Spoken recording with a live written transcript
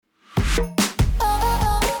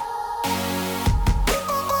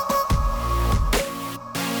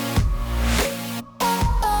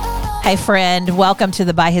Hey friend, welcome to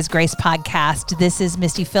the By His Grace podcast. This is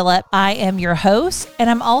Misty Phillip. I am your host, and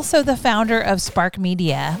I'm also the founder of Spark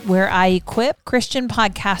Media, where I equip Christian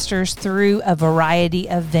podcasters through a variety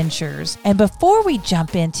of ventures. And before we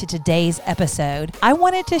jump into today's episode, I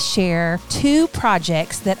wanted to share two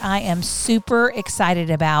projects that I am super excited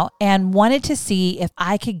about and wanted to see if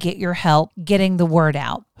I could get your help getting the word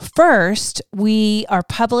out. First, we are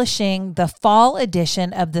publishing the fall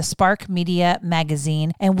edition of the Spark Media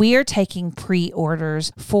magazine, and we are taking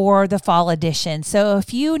pre-orders for the fall edition. So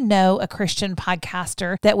if you know a Christian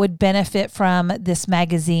podcaster that would benefit from this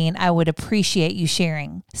magazine, I would appreciate you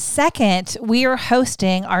sharing. Second, we are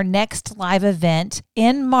hosting our next live event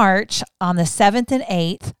in March on the 7th and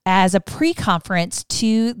 8th as a pre-conference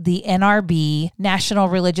to the NRB, National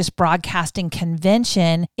Religious Broadcasting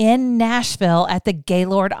Convention in Nashville at the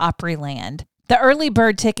Gaylord Opryland. The early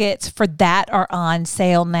bird tickets for that are on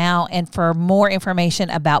sale now, and for more information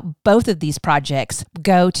about both of these projects,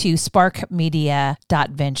 go to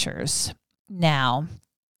sparkmedia.ventures. Now,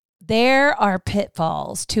 there are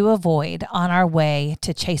pitfalls to avoid on our way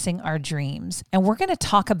to chasing our dreams, and we're going to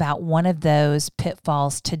talk about one of those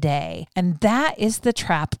pitfalls today, and that is the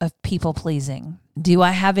trap of people pleasing. Do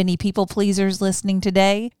I have any people pleasers listening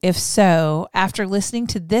today? If so, after listening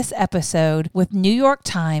to this episode with New York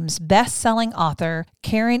Times best-selling author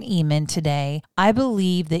Karen Ehman today, I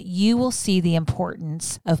believe that you will see the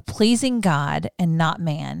importance of pleasing God and not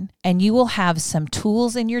man, and you will have some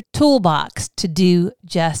tools in your toolbox to do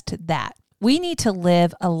just that. We need to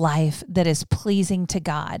live a life that is pleasing to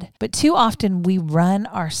God, but too often we run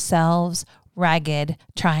ourselves ragged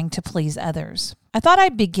trying to please others. I thought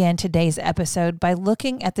I'd begin today's episode by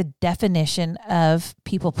looking at the definition of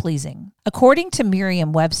people-pleasing. According to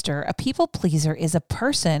Merriam-Webster, a people-pleaser is a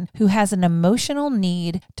person who has an emotional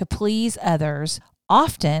need to please others,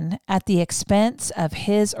 often at the expense of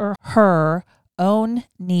his or her own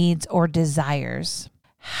needs or desires.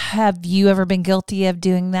 Have you ever been guilty of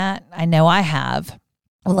doing that? I know I have.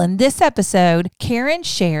 Well, in this episode, Karen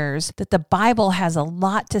shares that the Bible has a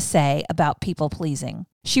lot to say about people-pleasing.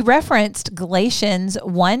 She referenced Galatians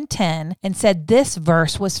 1:10 and said this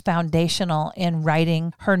verse was foundational in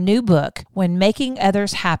writing her new book, When Making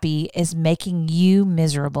Others Happy is Making You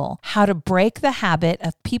Miserable: How to Break the Habit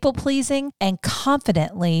of People-Pleasing and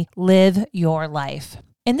Confidently Live Your Life.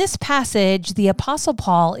 In this passage, the Apostle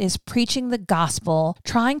Paul is preaching the gospel,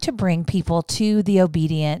 trying to bring people to the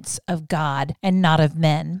obedience of God and not of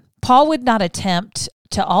men. Paul would not attempt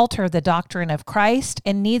to alter the doctrine of Christ,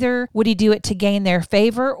 and neither would he do it to gain their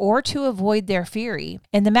favor or to avoid their fury.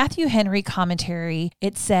 In the Matthew Henry commentary,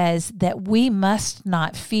 it says that we must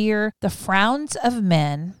not fear the frowns of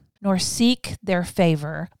men, nor seek their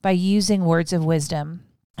favor by using words of wisdom.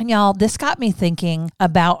 And y'all, this got me thinking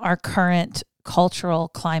about our current cultural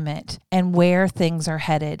climate and where things are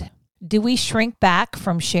headed. Do we shrink back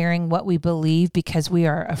from sharing what we believe because we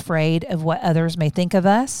are afraid of what others may think of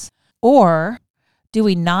us? Or do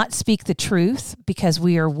we not speak the truth because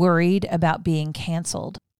we are worried about being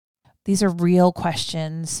canceled? These are real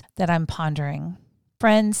questions that I'm pondering.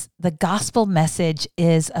 Friends, the gospel message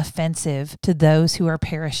is offensive to those who are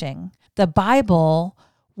perishing. The Bible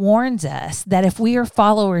warns us that if we are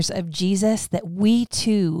followers of Jesus, that we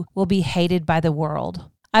too will be hated by the world.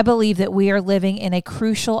 I believe that we are living in a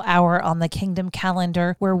crucial hour on the kingdom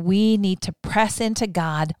calendar where we need to press into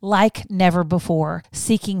God like never before,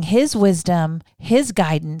 seeking His wisdom, His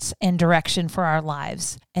guidance, and direction for our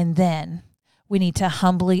lives. And then we need to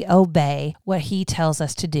humbly obey what He tells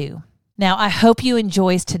us to do. Now, I hope you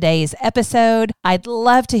enjoyed today's episode. I'd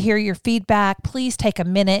love to hear your feedback. Please take a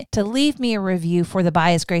minute to leave me a review for the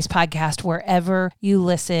By His Grace podcast wherever you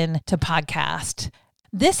listen to podcasts.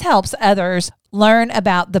 This helps others learn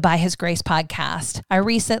about the By His Grace podcast. I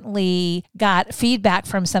recently got feedback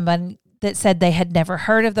from someone that said they had never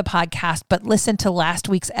heard of the podcast, but listened to last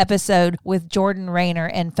week's episode with Jordan Rayner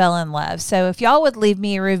and fell in love. So if y'all would leave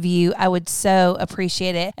me a review, I would so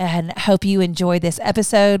appreciate it, and hope you enjoy this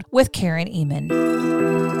episode with Karen Ehman.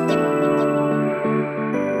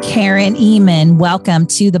 Karen Ehman, welcome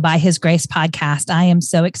to the By His Grace podcast. I am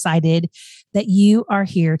so excited that you are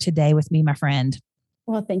here today with me, my friend.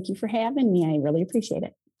 Well, thank you for having me. I really appreciate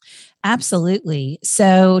it. Absolutely.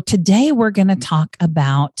 So today we're going to talk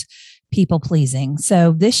about people pleasing.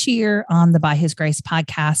 So this year on the By His Grace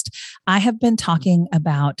podcast, I have been talking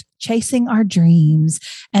about chasing our dreams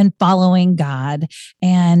and following God.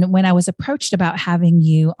 And when I was approached about having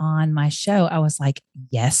you on my show, I was like,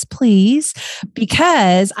 yes, please.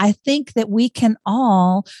 Because I think that we can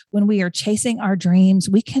all, when we are chasing our dreams,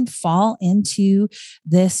 we can fall into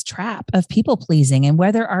this trap of people pleasing. And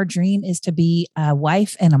whether our dream is to be a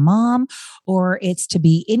wife and a mom, or it's to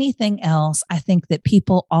be anything else, I think that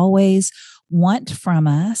people always want from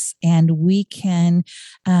us, and we can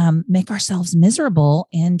make ourselves miserable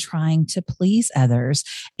in trying to please others.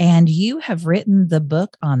 And you have written the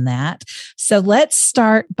book on that. So let's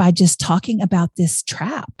start by just talking about this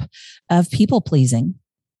trap of people pleasing.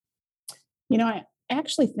 I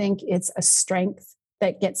actually think it's a strength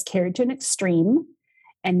that gets carried to an extreme.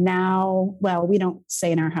 And now, well, we don't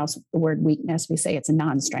say in our house the word weakness. We say it's a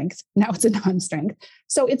non-strength. Now it's a non-strength.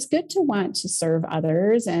 So it's good to want to serve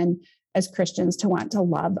others, and as Christians to want to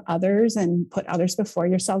love others and put others before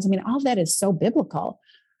yourselves. I mean, all of that is so biblical.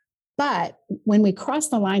 But when we cross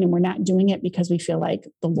the line and we're not doing it because we feel like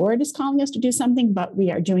the Lord is calling us to do something, but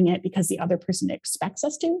we are doing it because the other person expects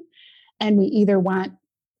us to, and we either want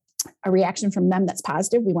a reaction from them that's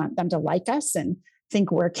positive, we want them to like us and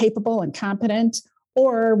think we're capable and competent,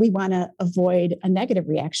 or we want to avoid a negative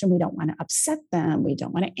reaction. We don't want to upset them. We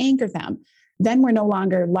don't want to anger them. Then we're no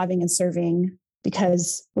longer loving and serving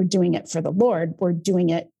because we're doing it for the Lord. We're doing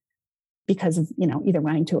it because of, either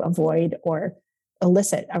wanting to avoid or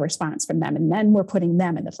elicit a response from them. And then we're putting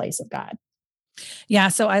them in the place of God. Yeah.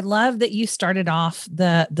 So I love that you started off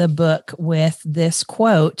the book with this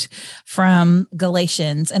quote from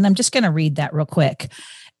Galatians, and I'm just going to read that real quick.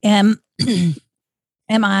 Am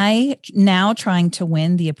I now trying to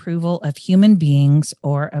win the approval of human beings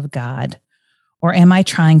or of God? Or am I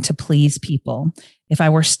trying to please people? If I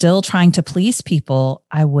were still trying to please people,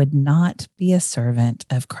 I would not be a servant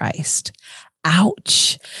of Christ.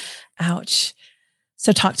 Ouch. Ouch.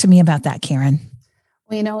 So talk to me about that, Karen.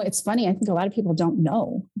 Well, it's funny. I think a lot of people don't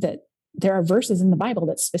know that there are verses in the Bible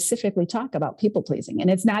that specifically talk about people pleasing. And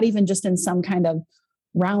it's not even just in some kind of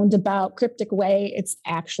roundabout, cryptic way. It's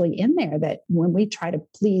actually in there that when we try to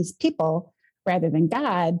please people rather than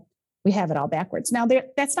God, we have it all backwards. Now,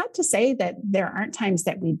 that's not to say that there aren't times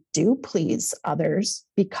that we do please others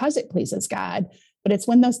because it pleases God, but it's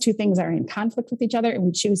when those two things are in conflict with each other and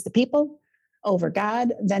we choose the people over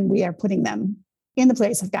God, then we are putting them in the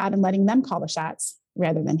place of God and letting them call the shots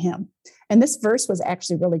rather than Him. And this verse was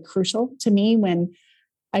actually really crucial to me when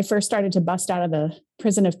I first started to bust out of the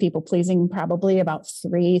prison of people pleasing, probably about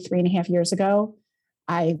 3.5 years ago.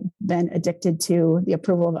 I've been addicted to the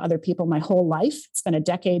approval of other people my whole life. It's been a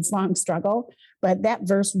decades-long struggle, but that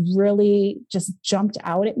verse really just jumped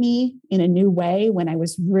out at me in a new way when I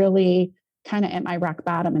was really kind of at my rock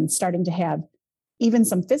bottom and starting to have even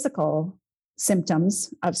some physical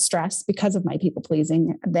symptoms of stress because of my people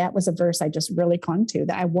pleasing. That was a verse I just really clung to,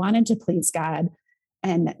 that I wanted to please God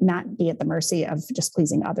and not be at the mercy of just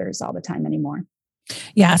pleasing others all the time anymore.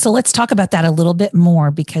 Yeah. So let's talk about that a little bit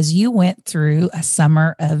more, because you went through a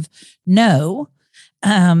summer of no.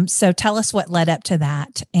 So tell us what led up to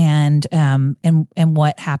that and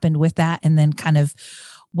what happened with that, and then kind of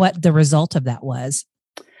what the result of that was.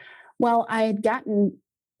 Well, I had gotten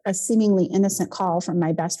a seemingly innocent call from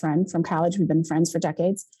my best friend from college. We've been friends for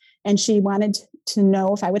decades. And she wanted to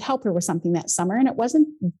know if I would help her with something that summer. And it wasn't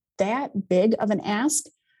that big of an ask.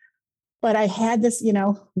 But I had this,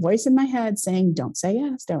 voice in my head saying, don't say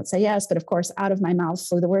yes, don't say yes. But of course, out of my mouth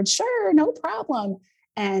flew the word, sure, no problem.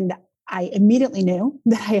 And I immediately knew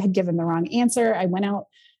that I had given the wrong answer. I went out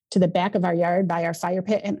to the back of our yard by our fire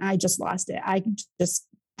pit and I just lost it. I just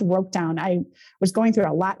broke down. I was going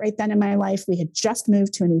through a lot right then in my life. We had just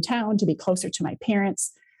moved to a new town to be closer to my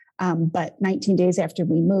parents. But 19 days after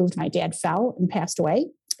we moved, my dad fell and passed away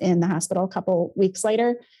in the hospital a couple weeks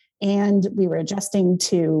later. And we were adjusting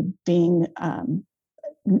to being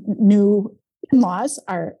new in-laws.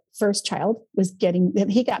 Our first child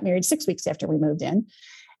he got married 6 weeks after we moved in.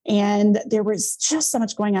 And there was just so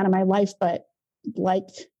much going on in my life. But like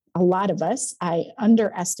a lot of us, I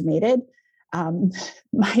underestimated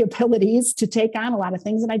my abilities to take on a lot of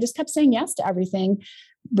things. And I just kept saying yes to everything,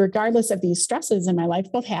 regardless of these stresses in my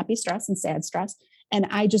life, both happy stress and sad stress. And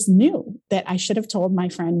I just knew that I should have told my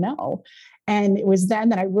friend no. And it was then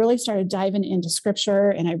that I really started diving into scripture.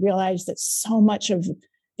 And I realized that so much of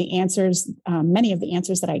the answers, many of the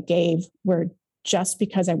answers that I gave were just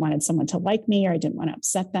because I wanted someone to like me or I didn't want to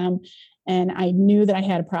upset them. And I knew that I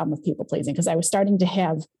had a problem with people pleasing because I was starting to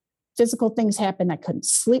have physical things happen. I couldn't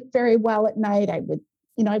sleep very well at night.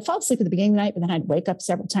 I'd fall asleep at the beginning of the night, but then I'd wake up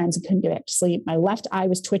several times and couldn't get back to sleep. My left eye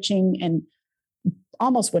was twitching and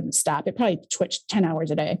almost wouldn't stop. It probably twitched 10 hours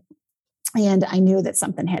a day. And I knew that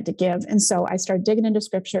something had to give. And so I started digging into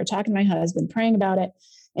scripture, talking to my husband, praying about it.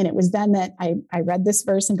 And it was then that I read this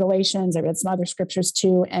verse in Galatians. I read some other scriptures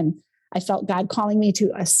too. And I felt God calling me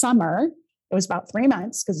to a summer. It was about 3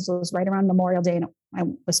 months because it was right around Memorial Day. And I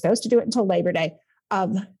was supposed to do it until Labor Day,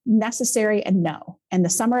 of necessary and no. And the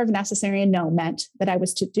summer of necessary and no meant that I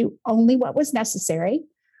was to do only what was necessary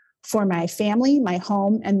for my family, my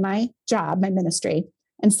home, and my job, my ministry,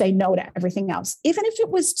 and say no to everything else. Even if it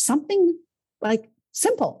was something like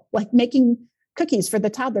simple, like making cookies for the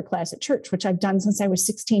toddler class at church, which I've done since I was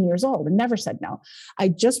 16 years old and never said no. I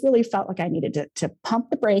just really felt like I needed to pump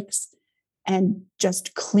the brakes and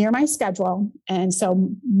just clear my schedule. And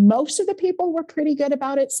so most of the people were pretty good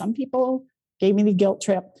about it. Some people gave me the guilt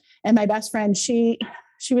trip. And my best friend, she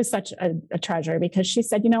was such a treasure, because she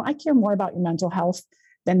said, I care more about your mental health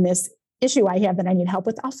than this issue I have that I need help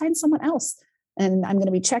with. I'll find someone else. And I'm going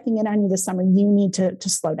to be checking in on you this summer. You need to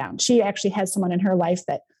slow down. She actually has someone in her life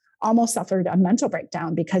that almost suffered a mental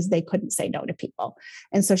breakdown because they couldn't say no to people.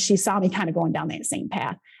 And so she saw me kind of going down that same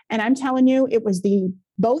path. And I'm telling you, it was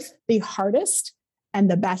both the hardest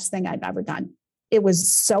and the best thing I've ever done. It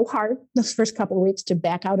was so hard those first couple of weeks to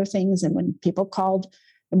back out of things. And when people called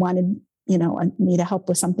and wanted, me to help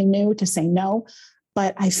with something new, to say no.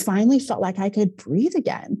 But I finally felt like I could breathe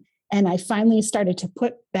again. And I finally started to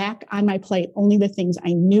put back on my plate only the things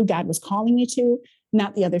I knew God was calling me to,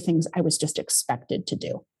 not the other things I was just expected to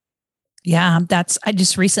do. Yeah, I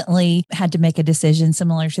just recently had to make a decision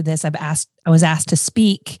similar to this. I was asked to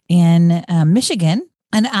speak in Michigan.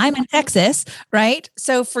 And I'm in Texas, right?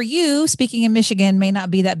 So for you, speaking in Michigan may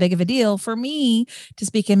not be that big of a deal. For me to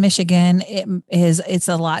speak in Michigan, it's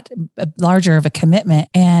a lot larger of a commitment.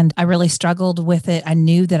 And I really struggled with it. I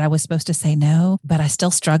knew that I was supposed to say no, but I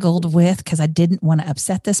still struggled because I didn't want to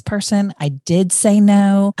upset this person. I did say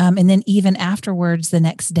no. And then even afterwards, the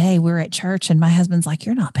next day, we were at church and my husband's like,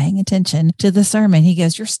 "You're not paying attention to the sermon." He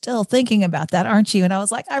goes, "You're still thinking about that, aren't you?" And I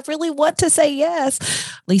was like, "I really want to say yes."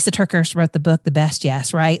 Lisa TerKeurst wrote the book, The Best Yes.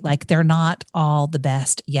 Right? Like they're not all the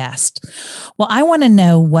best yes. Well, I want to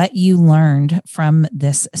know what you learned from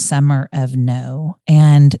this summer of no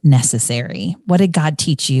and necessary. What did God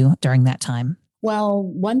teach you during that time? Well,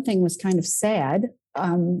 one thing was kind of sad,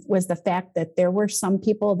 was the fact that there were some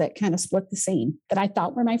people that kind of split the scene that I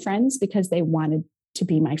thought were my friends because they wanted to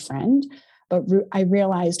be my friend. But I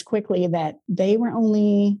realized quickly that they were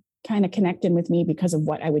only kind of connected with me because of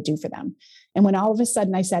what I would do for them. And when all of a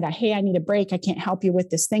sudden I said, "Hey, I need a break. I can't help you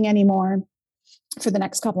with this thing anymore for the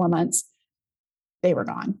next couple of months," they were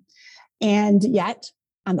gone. And yet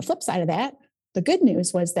on the flip side of that, the good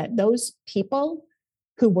news was that those people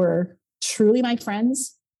who were truly my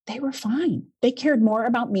friends, they were fine. They cared more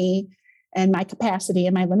about me and my capacity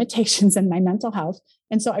and my limitations and my mental health.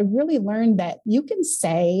 And so I really learned that you can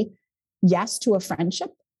say yes to a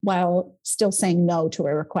friendship while still saying no to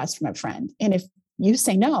a request from a friend. And if you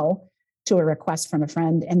say no to a request from a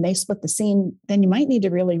friend and they split the scene, then you might need to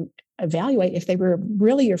really evaluate if they were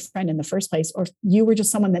really your friend in the first place, or if you were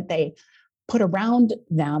just someone that they put around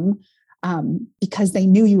them because they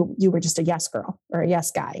knew you were just a yes girl or a yes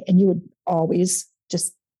guy, and you would always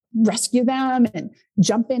just rescue them and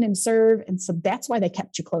jump in and serve. And so that's why they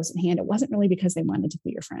kept you close in hand. It wasn't really because they wanted to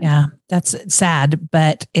be your friend. Yeah, that's sad,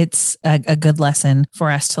 but it's a good lesson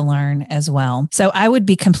for us to learn as well. So I would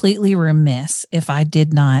be completely remiss if I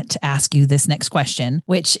did not ask you this next question,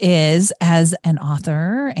 which is, as an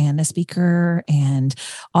author and a speaker and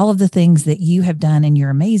all of the things that you have done in your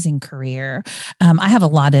amazing career, I have a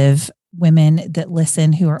lot of women that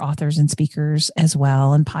listen who are authors and speakers as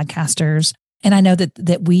well, and podcasters. And I know that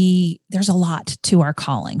there's a lot to our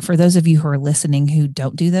calling. For those of you who are listening who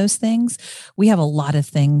don't do those things, we have a lot of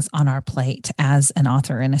things on our plate as an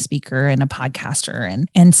author and a speaker and a podcaster.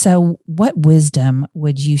 And so what wisdom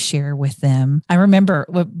would you share with them? I remember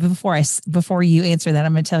before you answer that,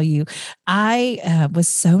 I'm going to tell you, I was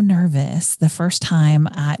so nervous the first time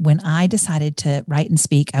when I decided to write and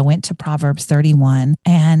speak. I went to Proverbs 31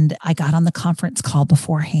 and I got on the conference call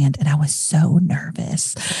beforehand and I was so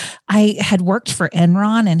nervous. I had worked for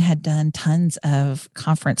Enron and had done tons of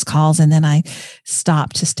conference calls. And then I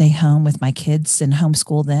stopped to stay home with my kids and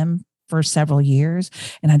homeschool them for several years.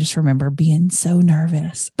 And I just remember being so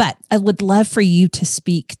nervous. But I would love for you to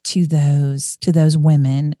speak to those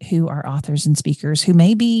women who are authors and speakers who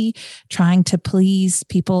may be trying to please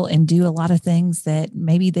people and do a lot of things that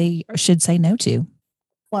maybe they should say no to.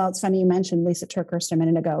 Well, it's funny you mentioned Lisa TerKeurst a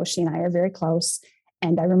minute ago. She and I are very close.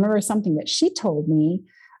 And I remember something that she told me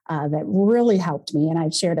that really helped me. And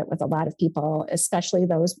I've shared it with a lot of people, especially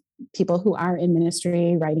those people who are in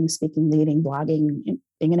ministry, writing, speaking, leading, blogging,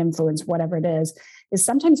 being an influence, whatever it is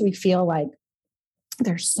sometimes we feel like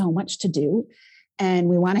there's so much to do and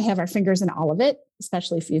we want to have our fingers in all of it,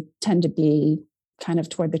 especially if you tend to be kind of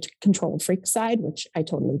toward the control freak side, which I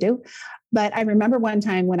totally do. But I remember one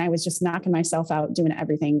time when I was just knocking myself out doing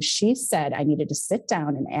everything, she said I needed to sit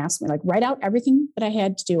down and ask me, like, write out everything that I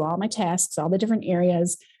had to do, all my tasks, all the different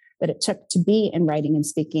areas that it took to be in writing and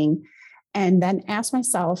speaking, and then ask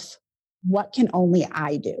myself, what can only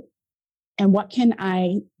I do? And what can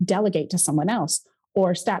I delegate to someone else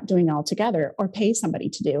or stop doing altogether or pay somebody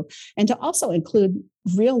to do? And to also include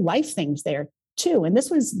real life things there too. And this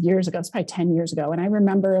was years ago, it's probably 10 years ago. And I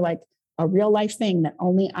remember like a real life thing that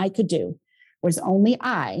only I could do was only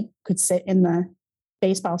I could sit in the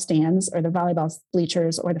baseball stands or the volleyball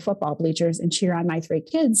bleachers or the football bleachers and cheer on my 3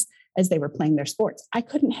 kids as they were playing their sports. I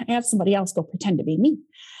couldn't have somebody else go pretend to be me.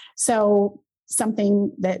 So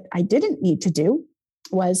something that I didn't need to do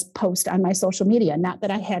was post on my social media. Not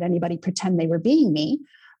that I had anybody pretend they were being me,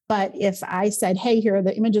 but if I said, hey, here are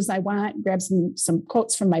the images I want, grab some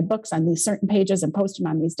quotes from my books on these certain pages and post them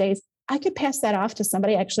on these days, I could pass that off to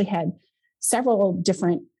somebody. I actually had several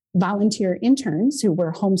different volunteer interns who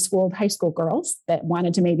were homeschooled high school girls that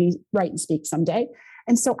wanted to maybe write and speak someday.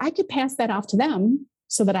 And so I could pass that off to them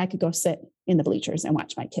so that I could go sit in the bleachers and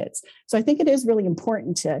watch my kids. So I think it is really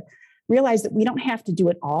important to realize that we don't have to do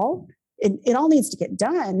it all. It all needs to get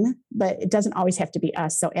done, but it doesn't always have to be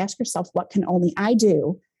us. So ask yourself, what can only I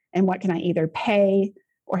do? And what can I either pay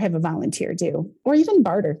or have a volunteer do? Or even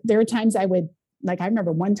barter. There are times I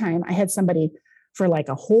remember one time I had somebody for like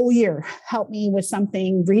a whole year help me with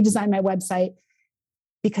something, redesign my website,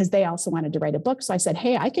 because they also wanted to write a book. So I said,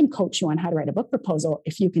 hey, I can coach you on how to write a book proposal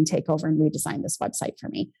if you can take over and redesign this website for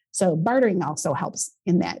me. So bartering also helps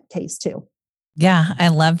in that case too. Yeah, I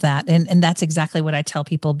love that. And that's exactly what I tell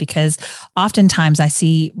people, because oftentimes I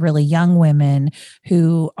see really young women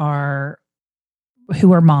who are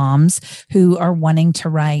moms who are wanting to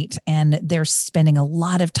write, and they're spending a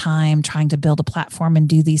lot of time trying to build a platform and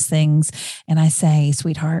do these things. And I say,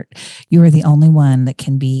 sweetheart, you are the only one that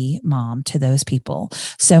can be mom to those people.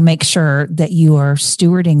 So make sure that you are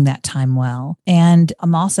stewarding that time well. And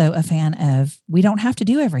I'm also a fan of, we don't have to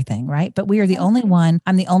do everything, right? But we are the only one.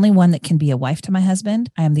 I'm the only one that can be a wife to my husband.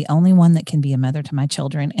 I am the only one that can be a mother to my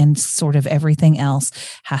children, and sort of everything else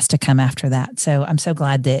has to come after that. So I'm so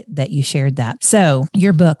glad that you shared that. So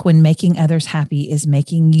your book, When Making Others Happy is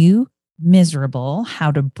Making You Miserable,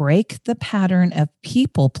 How to Break the Pattern of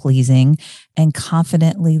People Pleasing and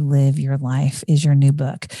Confidently Live Your Life, is your new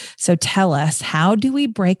book. So tell us, how do we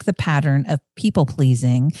break the pattern of people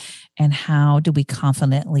pleasing, and how do we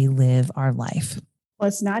confidently live our life? Well,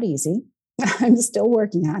 it's not easy. I'm still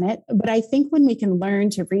working on it. But I think when we can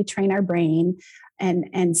learn to retrain our brain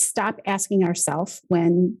and stop asking ourselves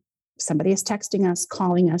when somebody is texting us,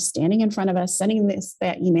 calling us, standing in front of us, sending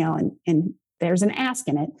that email, and there's an ask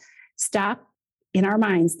in it, stop in our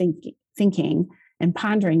minds thinking and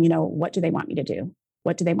pondering, what do they want me to do?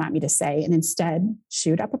 What do they want me to say? And instead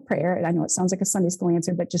shoot up a prayer. And I know it sounds like a Sunday school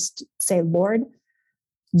answer, but just say, Lord,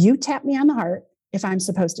 you tap me on the heart if I'm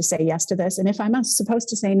supposed to say yes to this. And if I'm supposed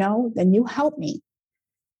to say no, then you help me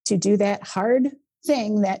to do that hard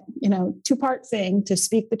thing, that, 2-part thing, to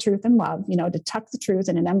speak the truth in love, to tuck the truth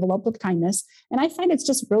in an envelope of kindness. And I find it's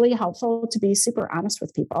just really helpful to be super honest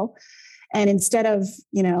with people. And instead of,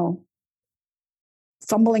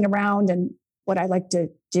 fumbling around, and what I like to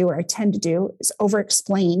do, or I tend to do, is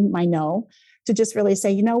over-explain my no, to just really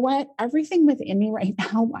say, you know what, everything within me right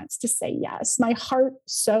now wants to say yes. My heart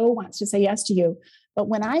so wants to say yes to you. But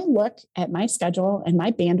when I look at my schedule and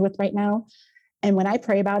my bandwidth right now, and when I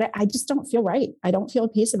pray about it, I just don't feel right. I don't feel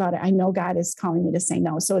peace about it. I know God is calling me to say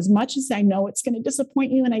no. So as much as I know it's going to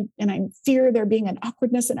disappoint you, and I fear there being an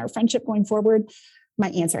awkwardness in our friendship going forward, my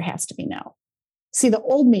answer has to be no. See, the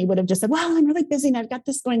old me would have just said, well, I'm really busy and I've got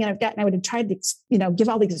this going and I would have tried to, give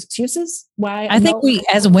all these excuses why. I think we,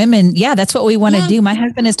 as women, that's what we want to do. My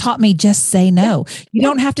husband has taught me, just say no. You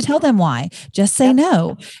don't have to tell them why, just say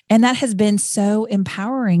no. And that has been so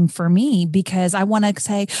empowering for me, because I want to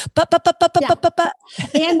say, but.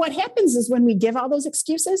 And what happens is when we give all those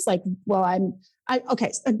excuses, like, well,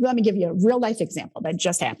 okay, so let me give you a real life example that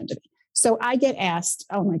just happened to me. So I get asked,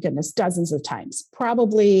 oh my goodness, dozens of times,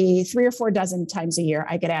 probably 3 or 4 dozen times a year,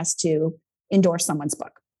 I get asked to endorse someone's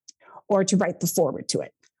book or to write the foreword to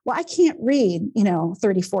it. Well, I can't read,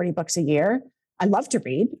 30, 40 books a year. I love to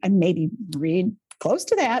read. I maybe read close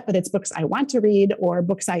to that, but it's books I want to read, or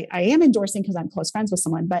books I am endorsing because I'm close friends with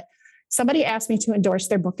someone. But somebody asked me to endorse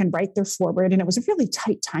their book and write their foreword, and it was a really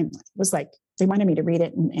tight timeline. It was like they wanted me to read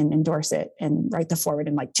it and endorse it and write the foreword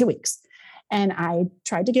in like 2 weeks. And I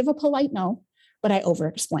tried to give a polite no, but I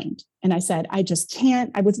over-explained. And I said, I just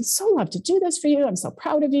can't. I would so love to do this for you. I'm so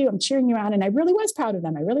proud of you. I'm cheering you on. And I really was proud of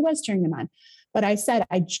them. I really was cheering them on. But I said,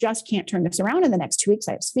 I just can't turn this around in the next 2 weeks.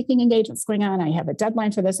 I have speaking engagements going on. I have a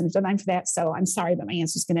deadline for this and a deadline for that. So I'm sorry, but my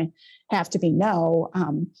answer is going to have to be no.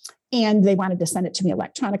 And they wanted to send it to me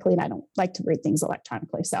electronically, and I don't like to read things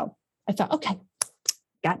electronically. So I thought, okay,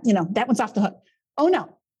 that one's off the hook. Oh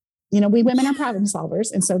no. We women are problem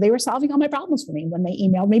solvers. And so they were solving all my problems for me when they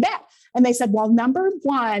emailed me back. And they said, well, number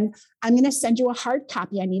one, I'm going to send you a hard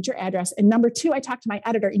copy. I need your address. And number two, I talked to my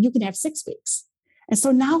editor and you can have 6 weeks. And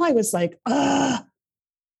so now I was like, ugh.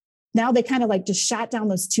 Now they kind of like just shot down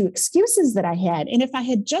those 2 excuses that I had. And if I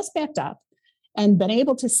had just backed up and been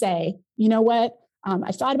able to say, you know what,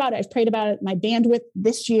 I thought about it, I've prayed about it, my bandwidth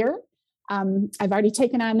this year, I've already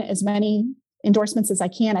taken on as many endorsements as I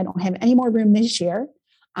can. I don't have any more room this year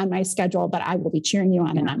on my schedule, but I will be cheering you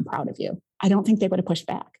on and I'm proud of you. I don't think they would have pushed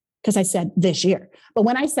back because I said this year. But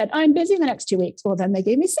when I said, I'm busy the next 2 weeks, well, then they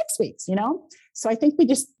gave me 6 weeks, So I think we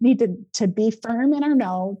just need to be firm in our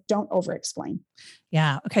no, don't over-explain.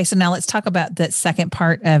 Yeah. Okay. So now let's talk about the second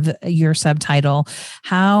part of your subtitle.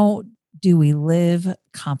 How do we live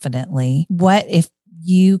confidently? What if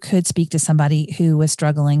you could speak to somebody who was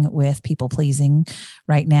struggling with people pleasing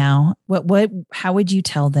right now? How would you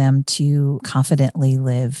tell them to confidently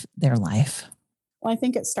live their life? Well, I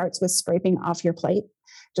think it starts with scraping off your plate,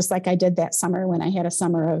 just like I did that summer when I had a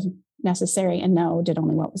summer of necessary and no, did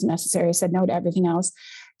only what was necessary. I said no to everything else.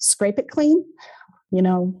 Scrape it clean,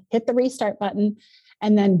 hit the restart button,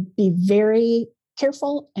 and then be very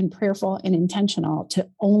careful and prayerful and intentional to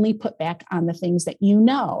only put back on the things that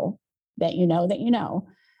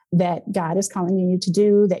that God is calling you to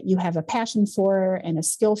do, that you have a passion for and a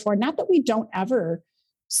skill for. Not that we don't ever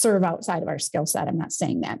serve outside of our skill set. I'm not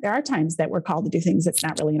saying that. There are times that we're called to do things that's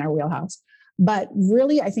not really in our wheelhouse. But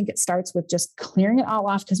really, I think it starts with just clearing it all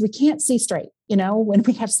off because we can't see straight, when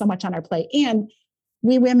we have so much on our plate. And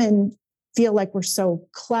we women feel like we're so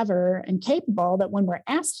clever and capable that when we're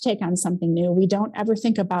asked to take on something new, we don't ever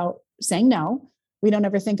think about saying no. We don't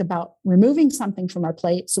ever think about removing something from our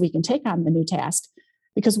plate so we can take on the new task,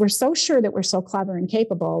 because we're so sure that we're so clever and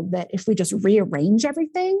capable that if we just rearrange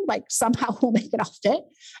everything, like somehow we'll make it all fit.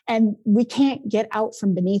 And we can't get out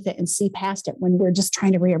from beneath it and see past it when we're just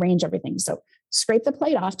trying to rearrange everything. So scrape the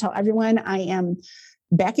plate off, tell everyone I am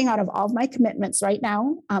backing out of all of my commitments right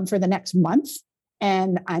now for the next month.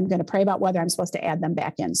 And I'm going to pray about whether I'm supposed to add them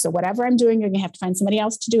back in. So whatever I'm doing, you're going to have to find somebody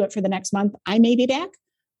else to do it for the next month. I may be back,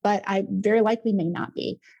 but I very likely may not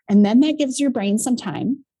be. And then that gives your brain some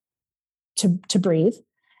time to breathe.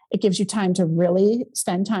 It gives you time to really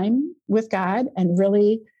spend time with God and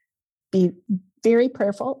really be very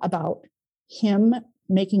prayerful about Him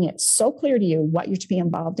making it so clear to you what you're to be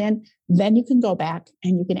involved in. Then you can go back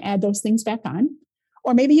and you can add those things back on.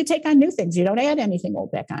 Or maybe you take on new things. You don't add anything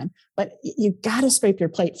old back on, but you got to scrape your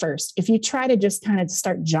plate first. If you try to just kind of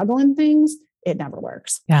start juggling things, it never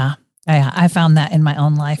works. Yeah. I found that in my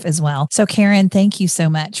own life as well. So Karen, thank you so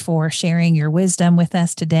much for sharing your wisdom with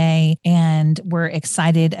us today. And we're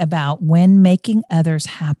excited about when making others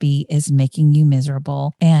happy is making you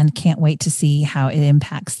miserable, and can't wait to see how it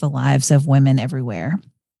impacts the lives of women everywhere.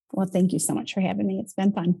 Well, thank you so much for having me. It's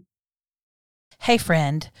been fun. Hey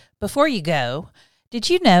friend, before you go, did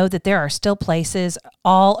you know that there are still places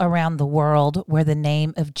all around the world where the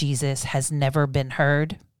name of Jesus has never been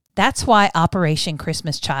heard? That's why Operation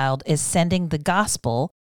Christmas Child is sending the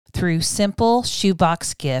gospel through simple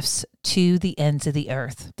shoebox gifts to the ends of the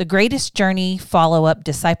earth. The Greatest Journey follow-up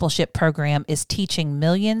discipleship program is teaching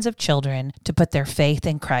millions of children to put their faith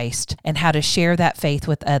in Christ and how to share that faith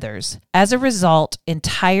with others. As a result,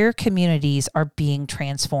 entire communities are being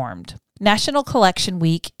transformed. National Collection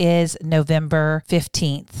Week is November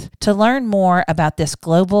 15th. To learn more about this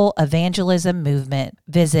global evangelism movement,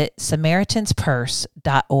 visit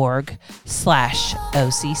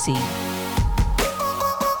SamaritansPurse.org/OCC.